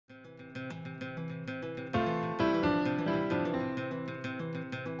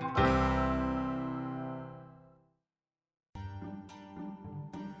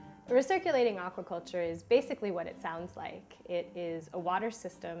Recirculating aquaculture is basically what it sounds like. It is a water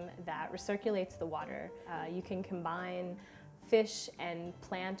system that recirculates the water. You can combine fish and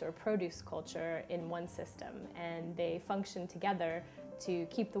plant or produce culture in one system, and they function together to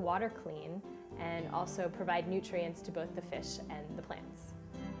keep the water clean and also provide nutrients to both the fish and the plants.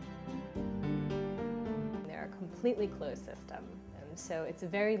 They're a completely closed system, so it's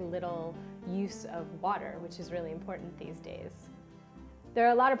very little use of water, which is really important these days. There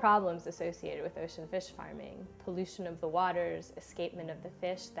are a lot of problems associated with ocean fish farming. Pollution of the waters, escapement of the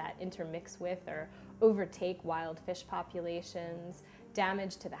fish that intermix with or overtake wild fish populations,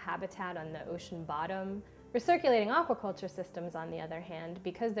 damage to the habitat on the ocean bottom. Recirculating aquaculture systems, on the other hand,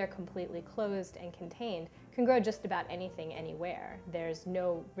 because they're completely closed and contained, can grow just about anything anywhere. There's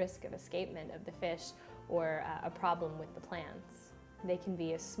no risk of escapement of the fish or a problem with the plants. They can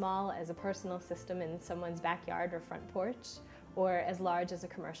be as small as a personal system in someone's backyard or front porch, or as large as a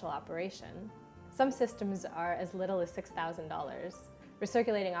commercial operation. Some systems are as little as $6,000.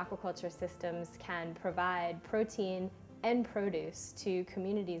 Recirculating aquaculture systems can provide protein and produce to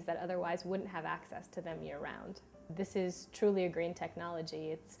communities that otherwise wouldn't have access to them year-round. This is truly a green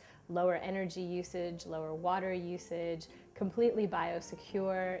technology. It's lower energy usage, lower water usage, completely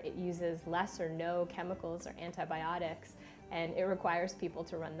biosecure. It uses less or no chemicals or antibiotics, and it requires people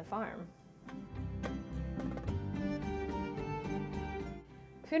to run the farm.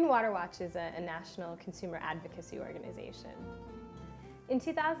 Food and Water Watch is a national consumer advocacy organization. In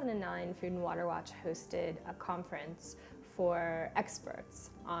 2009, Food and Water Watch hosted a conference for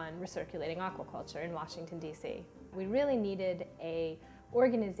experts on recirculating aquaculture in Washington, D.C. We really needed an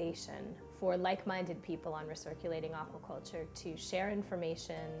organization for like-minded people on recirculating aquaculture to share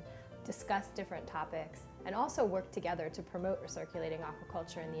information, discuss different topics, and also work together to promote recirculating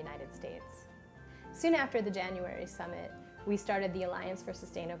aquaculture in the United States. Soon after the January summit, we started the Alliance for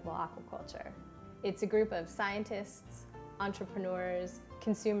Sustainable Aquaculture. It's a group of scientists, entrepreneurs,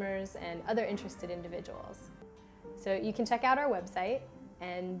 consumers, and other interested individuals. So you can check out our website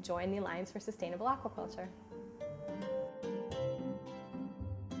and join the Alliance for Sustainable Aquaculture.